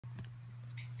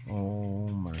Oh,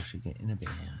 Marsha, get in the bed.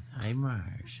 Hi,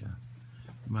 Marsha.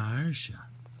 Marsha.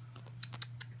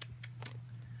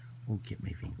 Oh, get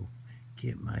my finger.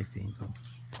 Get my finger.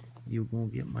 You gonna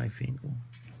get my finger?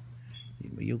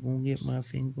 You gonna get my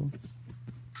finger?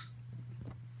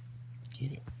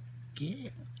 Get it. Get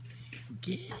it.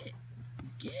 Get it.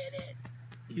 Get it.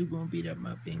 You gonna beat up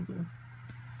my finger?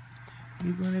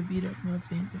 You gonna beat up my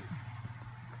finger?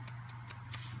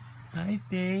 Hi,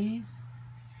 Faith.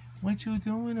 What you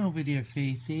doing over there,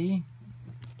 Faithy?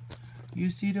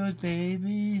 You see those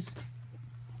babies?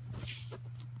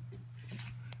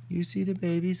 You see the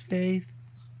babies, Faith?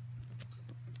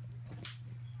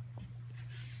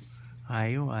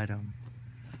 Hi, Autumn.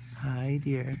 Hi,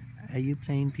 dear. Are you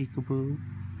playing peekaboo?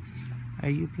 Are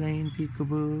you playing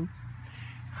peekaboo?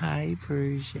 Hi,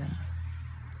 Persia.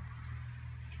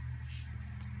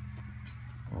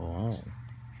 Oh,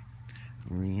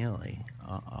 really?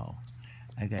 Uh-oh.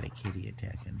 I got a kitty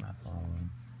attacking my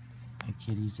phone. A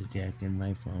kitty's attacking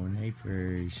my phone. Hi,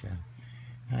 Persia.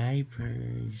 Hi,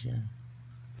 Persia.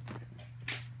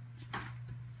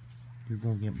 You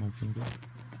gonna get my finger?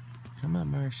 Come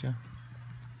on, Marsha.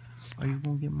 Are you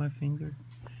gonna get my finger?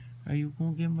 Are you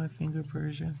gonna get my finger,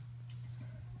 Persia?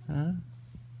 Huh?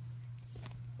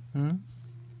 Huh?